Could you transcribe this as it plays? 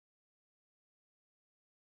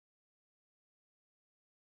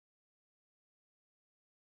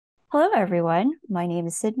Hello, everyone. My name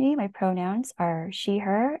is Sydney. My pronouns are she,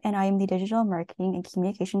 her, and I am the Digital Marketing and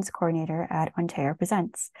Communications Coordinator at Ontario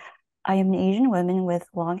Presents. I am an Asian woman with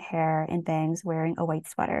long hair and bangs wearing a white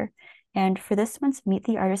sweater. And for this month's Meet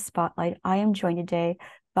the Artist Spotlight, I am joined today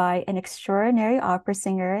by an extraordinary opera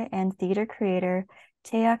singer and theater creator,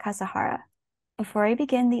 Teiya Kasahara. Before I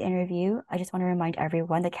begin the interview, I just want to remind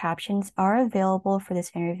everyone the captions are available for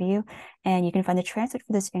this interview, and you can find the transcript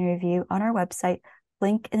for this interview on our website,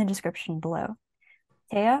 link in the description below.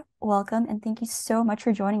 Teiya, welcome, and thank you so much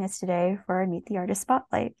for joining us today for our Meet the Artist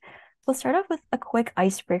Spotlight. We'll start off with a quick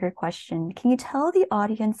icebreaker question. Can you tell the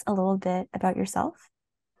audience a little bit about yourself?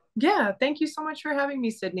 Yeah, thank you so much for having me,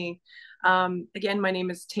 Sydney. Again, my name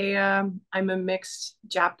is Teiya. I'm a mixed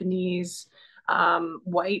Japanese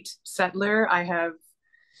white settler. I have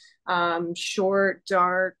short,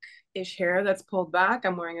 dark-ish hair that's pulled back.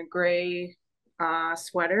 I'm wearing a gray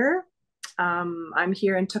sweater. I'm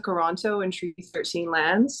here in Tkarón in Treaty 13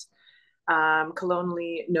 lands,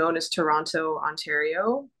 colonially known as Toronto,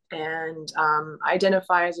 Ontario, and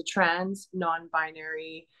identify as a trans,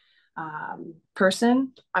 non-binary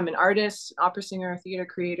person. I'm an artist, opera singer, theater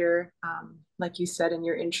creator, like you said in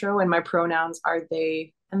your intro, and my pronouns are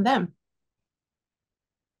they and them.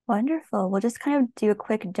 Wonderful. We'll just kind of do a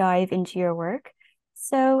quick dive into your work.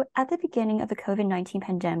 So, at the beginning of the COVID-19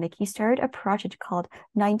 pandemic, you started a project called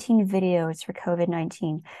 19 Videos for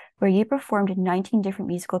COVID-19, where you performed 19 different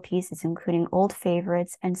musical pieces, including old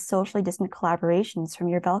favorites and socially distant collaborations from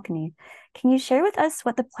your balcony. Can you share with us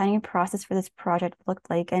what the planning process for this project looked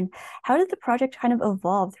like, and how did the project kind of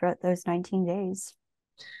evolve throughout those 19 days?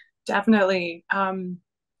 Definitely.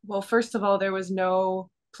 Well, first of all, there was no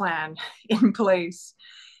plan in place.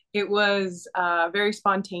 It was very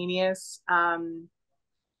spontaneous.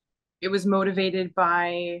 It was motivated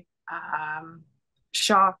by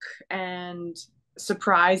shock and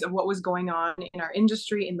surprise of what was going on in our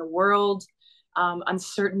industry, in the world,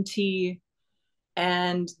 uncertainty,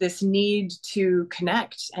 and this need to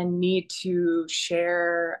connect and need to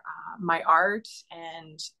share my art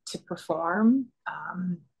and to perform.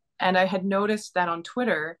 And I had noticed that on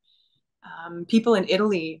Twitter, people in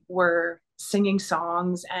Italy were singing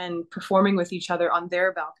songs and performing with each other on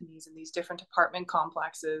their balconies in these different apartment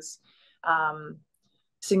complexes, um,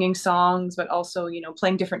 singing songs, but also,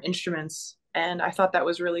 playing different instruments. And I thought that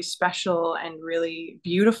was really special and really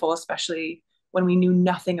beautiful, especially when we knew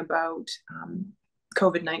nothing about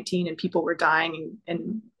COVID-19 and people were dying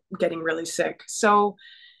and getting really sick. So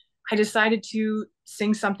I decided to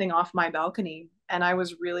sing something off my balcony. And I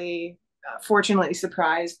was really fortunately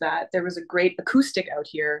surprised that there was a great acoustic out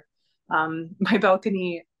here. My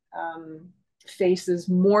balcony faces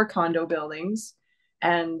more condo buildings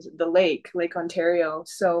and the Lake Ontario.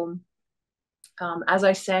 So as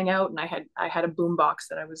I sang out, and I had a boombox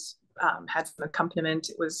that I was had some accompaniment.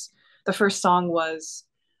 It was the first song was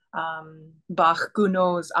Bach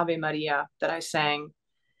Gounod's Ave Maria that I sang,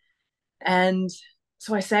 and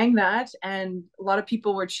so I sang that, and a lot of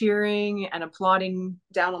people were cheering and applauding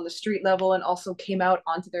down on the street level, and also came out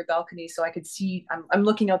onto their balcony. So I could see, I'm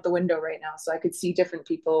looking out the window right now, so I could see different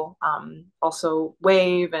people also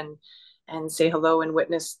wave and say hello and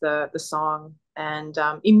witness the song. And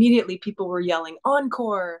immediately people were yelling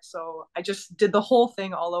encore. So I just did the whole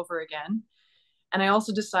thing all over again. And I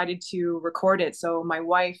also decided to record it. So my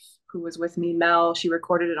wife, who was with me, Mel, she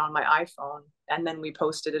recorded it on my iPhone, and then we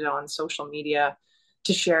posted it on social media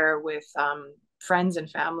to share with friends and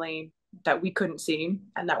family that we couldn't see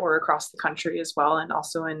and that were across the country as well, and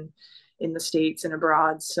also in the States and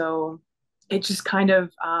abroad. So it just kind of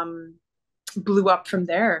blew up from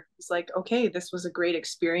there. It's like, okay, this was a great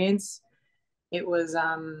experience. It was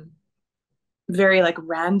very like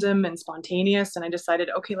random and spontaneous, and I decided,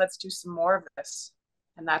 okay, let's do some more of this.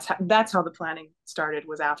 And that's how the planning started,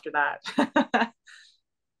 was after that.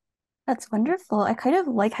 That's wonderful. I kind of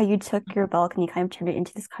like how you took your balcony, kind of turned it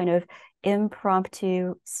into this kind of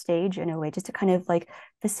impromptu stage in a way, just to kind of like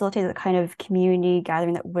facilitate the kind of community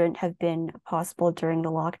gathering that wouldn't have been possible during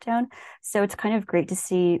the lockdown. So it's kind of great to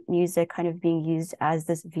see music kind of being used as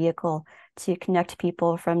this vehicle to connect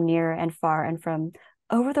people from near and far and from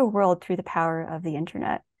over the world through the power of the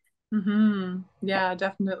internet. Yeah,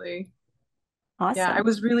 definitely. Yeah, I Awesome.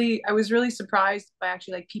 was really I was really surprised by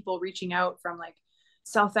actually like people reaching out from like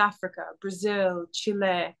South Africa, Brazil,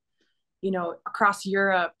 Chile, across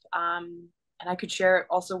Europe. And I could share it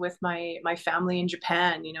also with my family in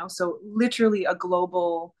Japan, so literally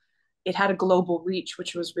it had a global reach,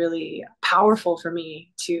 which was really powerful for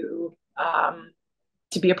me to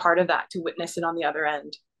be a part of that, to witness it on the other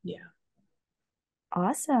end. Yeah.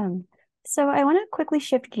 Awesome. So I want to quickly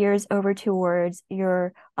shift gears over towards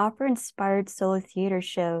your opera-inspired solo theater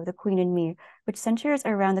show, The Queen and Me, which centers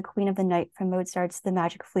around the Queen of the Night from Mozart's The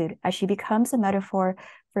Magic Flute, as she becomes a metaphor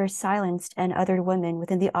for silenced and othered women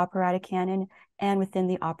within the operatic canon and within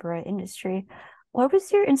the opera industry. What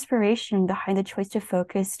was your inspiration behind the choice to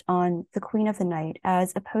focus on the Queen of the Night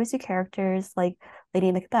as opposed to characters like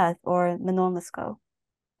Lady Macbeth or Manon Lescaut?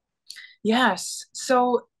 Yes.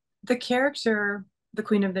 So the character, the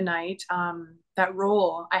Queen of the Night, that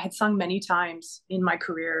role I had sung many times in my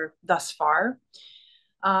career thus far,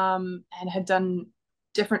 and had done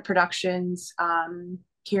different productions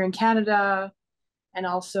here in Canada and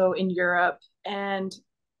also in Europe. And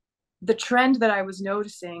the trend that I was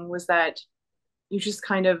noticing was that you just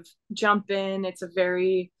kind of jump in. It's a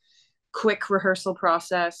very quick rehearsal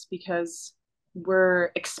process because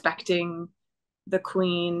we're expecting the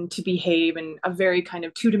queen to behave in a very kind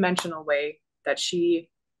of two-dimensional way, that she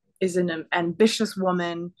is an ambitious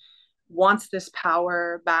woman, wants this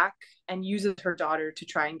power back, and uses her daughter to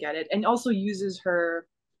try and get it, and also uses her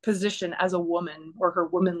position as a woman or her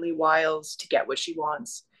womanly wiles to get what she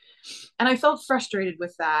wants. And I felt frustrated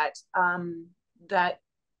with that, that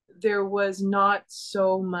there was not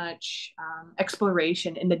so much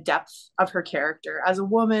exploration in the depth of her character as a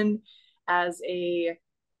woman, as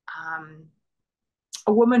um,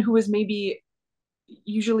 a woman who was maybe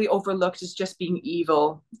usually overlooked as just being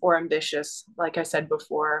evil or ambitious, like I said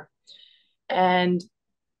before. And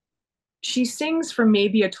she sings for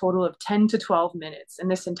maybe a total of 10 to 12 minutes in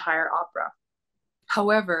this entire opera.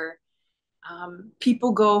 However,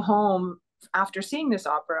 people go home after seeing this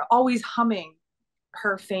opera always humming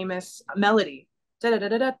her famous melody with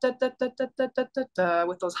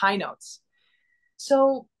those high notes.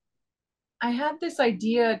 So I had this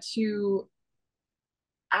idea to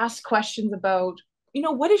ask questions about,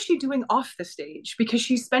 what is she doing off the stage? Because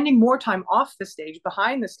she's spending more time off the stage,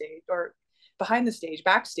 behind the stage,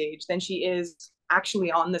 backstage, than she is actually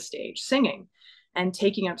on the stage singing and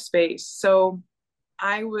taking up space. So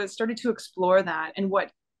I was started to explore that. And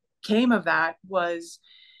what came of that was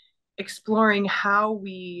exploring how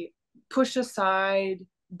we push aside,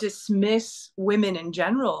 dismiss women in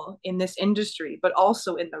general in this industry, but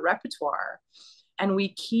also in the repertoire. And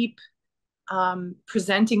we keep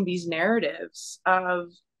presenting these narratives of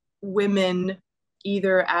women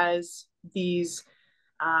either as these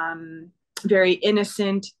very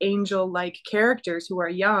innocent angel-like characters who are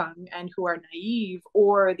young and who are naive,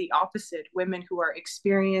 or the opposite, women who are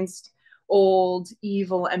experienced, old,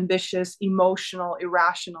 evil, ambitious, emotional,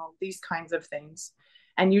 irrational, these kinds of things.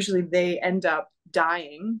 And usually they end up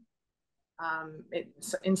dying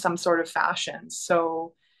in some sort of fashion.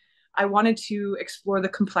 So I wanted to explore the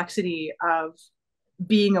complexity of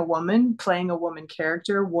being a woman, playing a woman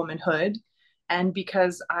character, womanhood. And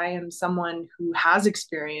because I am someone who has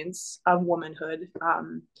experience of womanhood,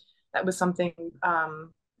 that was something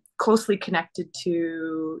closely connected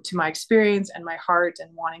to my experience and my heart,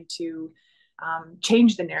 and wanting to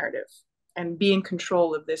change the narrative and be in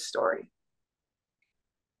control of this story.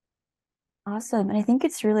 Awesome. And I think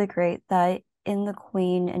it's really great that in The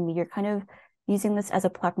Queen and Me, you're kind of using this as a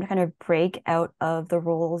platform to kind of break out of the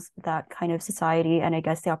roles that kind of society and I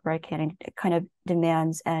guess the operatic canon kind of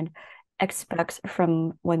demands and expects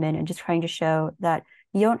from women, and just trying to show that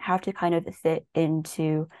you don't have to kind of fit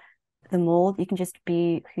into the mold. You can just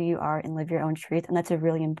be who you are and live your own truth. And that's a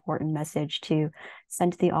really important message to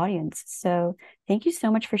send to the audience. So thank you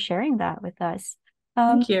so much for sharing that with us.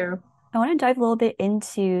 Um, Thank you. I want to dive a little bit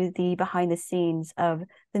into the behind the scenes of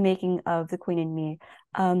the making of The Queen and Me.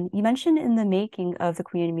 You mentioned in the making of the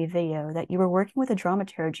Queen and Me video that you were working with a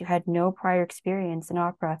dramaturge you had no prior experience in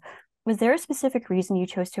opera. Was there a specific reason you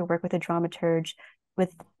chose to work with a dramaturge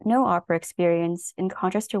with no opera experience in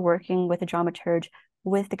contrast to working with a dramaturge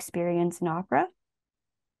with experience in opera?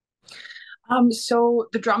 So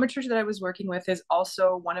the dramaturge that I was working with is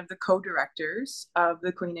also one of the co-directors of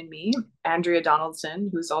The Queen and Me, Andrea Donaldson,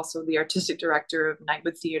 who's also the artistic director of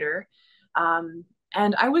Nightwood Theatre.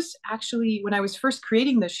 And I was actually, when I was first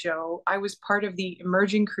creating this show, I was part of the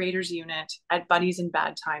emerging creators unit at Buddies in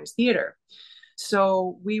Bad Times Theatre.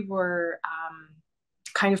 So we were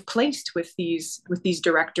kind of placed with these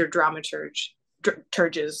director dramaturges.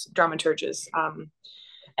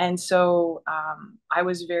 And so I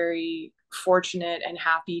was very fortunate and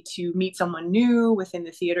happy to meet someone new within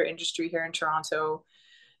the theater industry here in Toronto.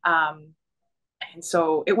 Um, and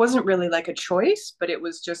so it wasn't really like a choice, but it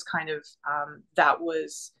was just kind of that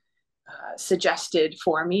was suggested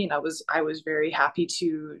for me, and I was very happy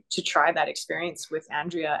to try that experience with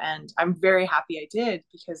Andrea, and I'm very happy I did,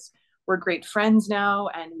 because we're great friends now,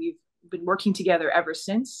 and we've been working together ever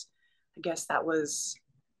since. I guess that was,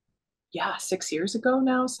 yeah, 6 years ago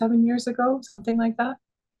now, 7 years ago, something like that.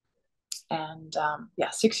 And yeah,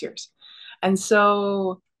 6 years. And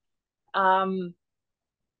so, um,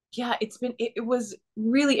 yeah, it was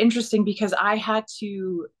really interesting because I had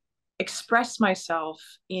to express myself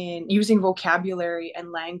in using vocabulary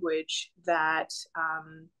and language that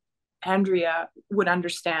Andrea would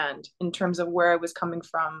understand in terms of where I was coming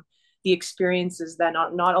from, the experiences that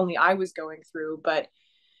not only I was going through, but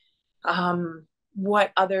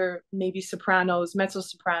what other maybe sopranos, mezzo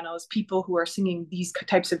sopranos, people who are singing these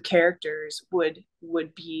types of characters would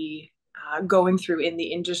be going through in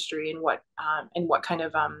the industry, and what kind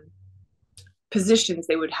of positions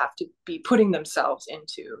they would have to be putting themselves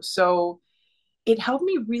into. So it helped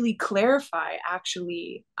me really clarify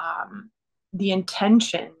actually the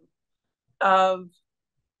intention of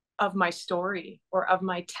my story or of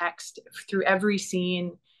my text through every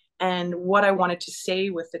scene, and what I wanted to say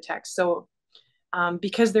with the text. So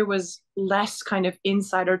because there was less kind of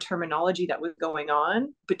insider terminology that was going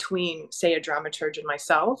on between, say, a dramaturge and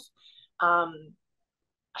myself, um,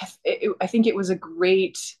 I think it was a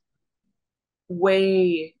great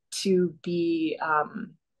way to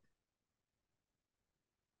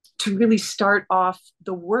really start off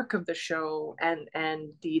the work of the show, and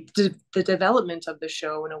the development of the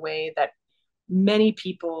show in a way that many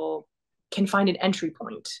people can find an entry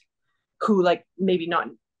point, who like maybe not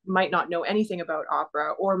might not know anything about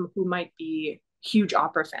opera, or who might be huge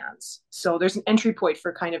opera fans. So there's an entry point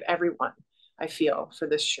for kind of everyone, I feel, for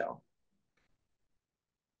this show.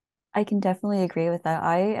 I can definitely agree with that.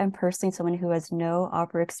 I am personally someone who has no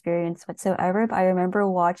opera experience whatsoever, but I remember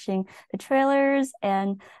watching the trailers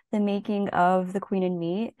and the making of The Queen and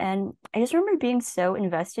Me, and I just remember being so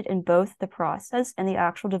invested in both the process and the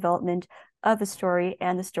actual development of the story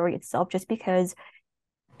and the story itself, just because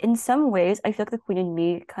in some ways, I feel like The Queen and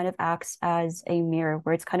Me kind of acts as a mirror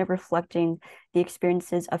where it's kind of reflecting the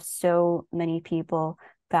experiences of so many people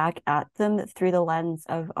back at them through the lens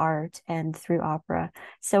of art and through opera.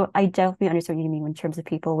 So I definitely understand what you mean in terms of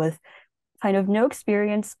people with kind of no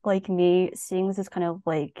experience like me seeing this as kind of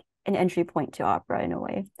like an entry point to opera in a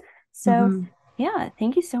way. So Mm-hmm. yeah,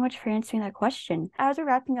 thank you so much for answering that question. As we're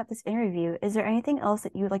wrapping up this interview, is there anything else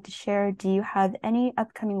that you would like to share? Do you have any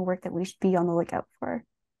upcoming work that we should be on the lookout for?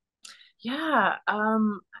 Yeah,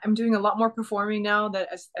 I'm doing a lot more performing now that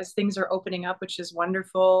as things are opening up, which is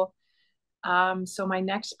wonderful. So my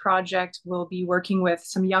next project will be working with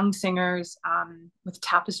some young singers with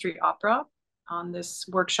Tapestry Opera on this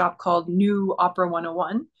workshop called New Opera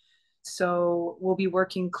 101. So we'll be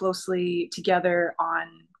working closely together on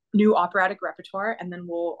new operatic repertoire, and then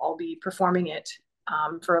we'll all be performing it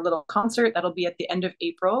for a little concert that'll be at the end of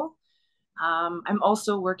April. I'm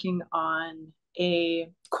also working on a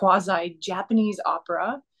quasi Japanese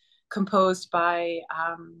opera composed by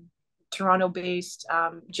Toronto based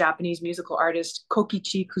Japanese musical artist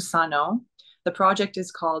Kokichi Kusano. The project is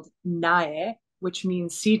called Nae, which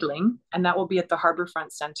means seedling, and that will be at the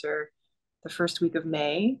Harbourfront Center the first week of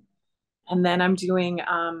May. And then I'm doing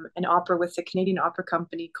an opera with the Canadian Opera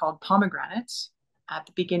Company called Pomegranate at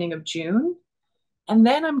the beginning of June. And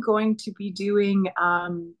then I'm going to be doing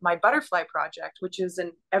my butterfly project, which is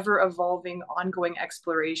an ever evolving, ongoing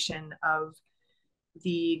exploration of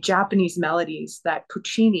the Japanese melodies that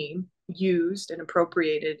Puccini used and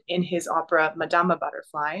appropriated in his opera Madama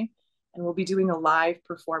Butterfly. And we'll be doing a live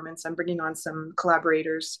performance. I'm bringing on some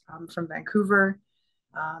collaborators from Vancouver.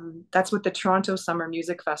 That's with the Toronto Summer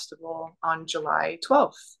Music Festival on July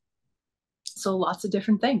 12th. So lots of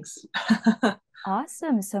different things.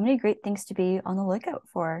 Awesome. So many great things to be on the lookout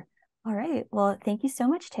for. All right. Well, thank you so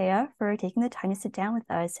much, Teiya, for taking the time to sit down with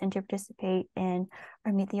us and to participate in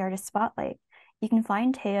our Meet the Artist Spotlight. You can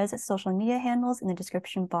find Teiya's social media handles in the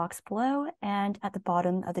description box below and at the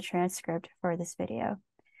bottom of the transcript for this video.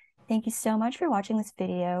 Thank you so much for watching this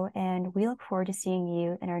video, and we look forward to seeing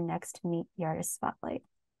you in our next Meet the Artist Spotlight.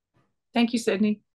 Thank you, Sydney.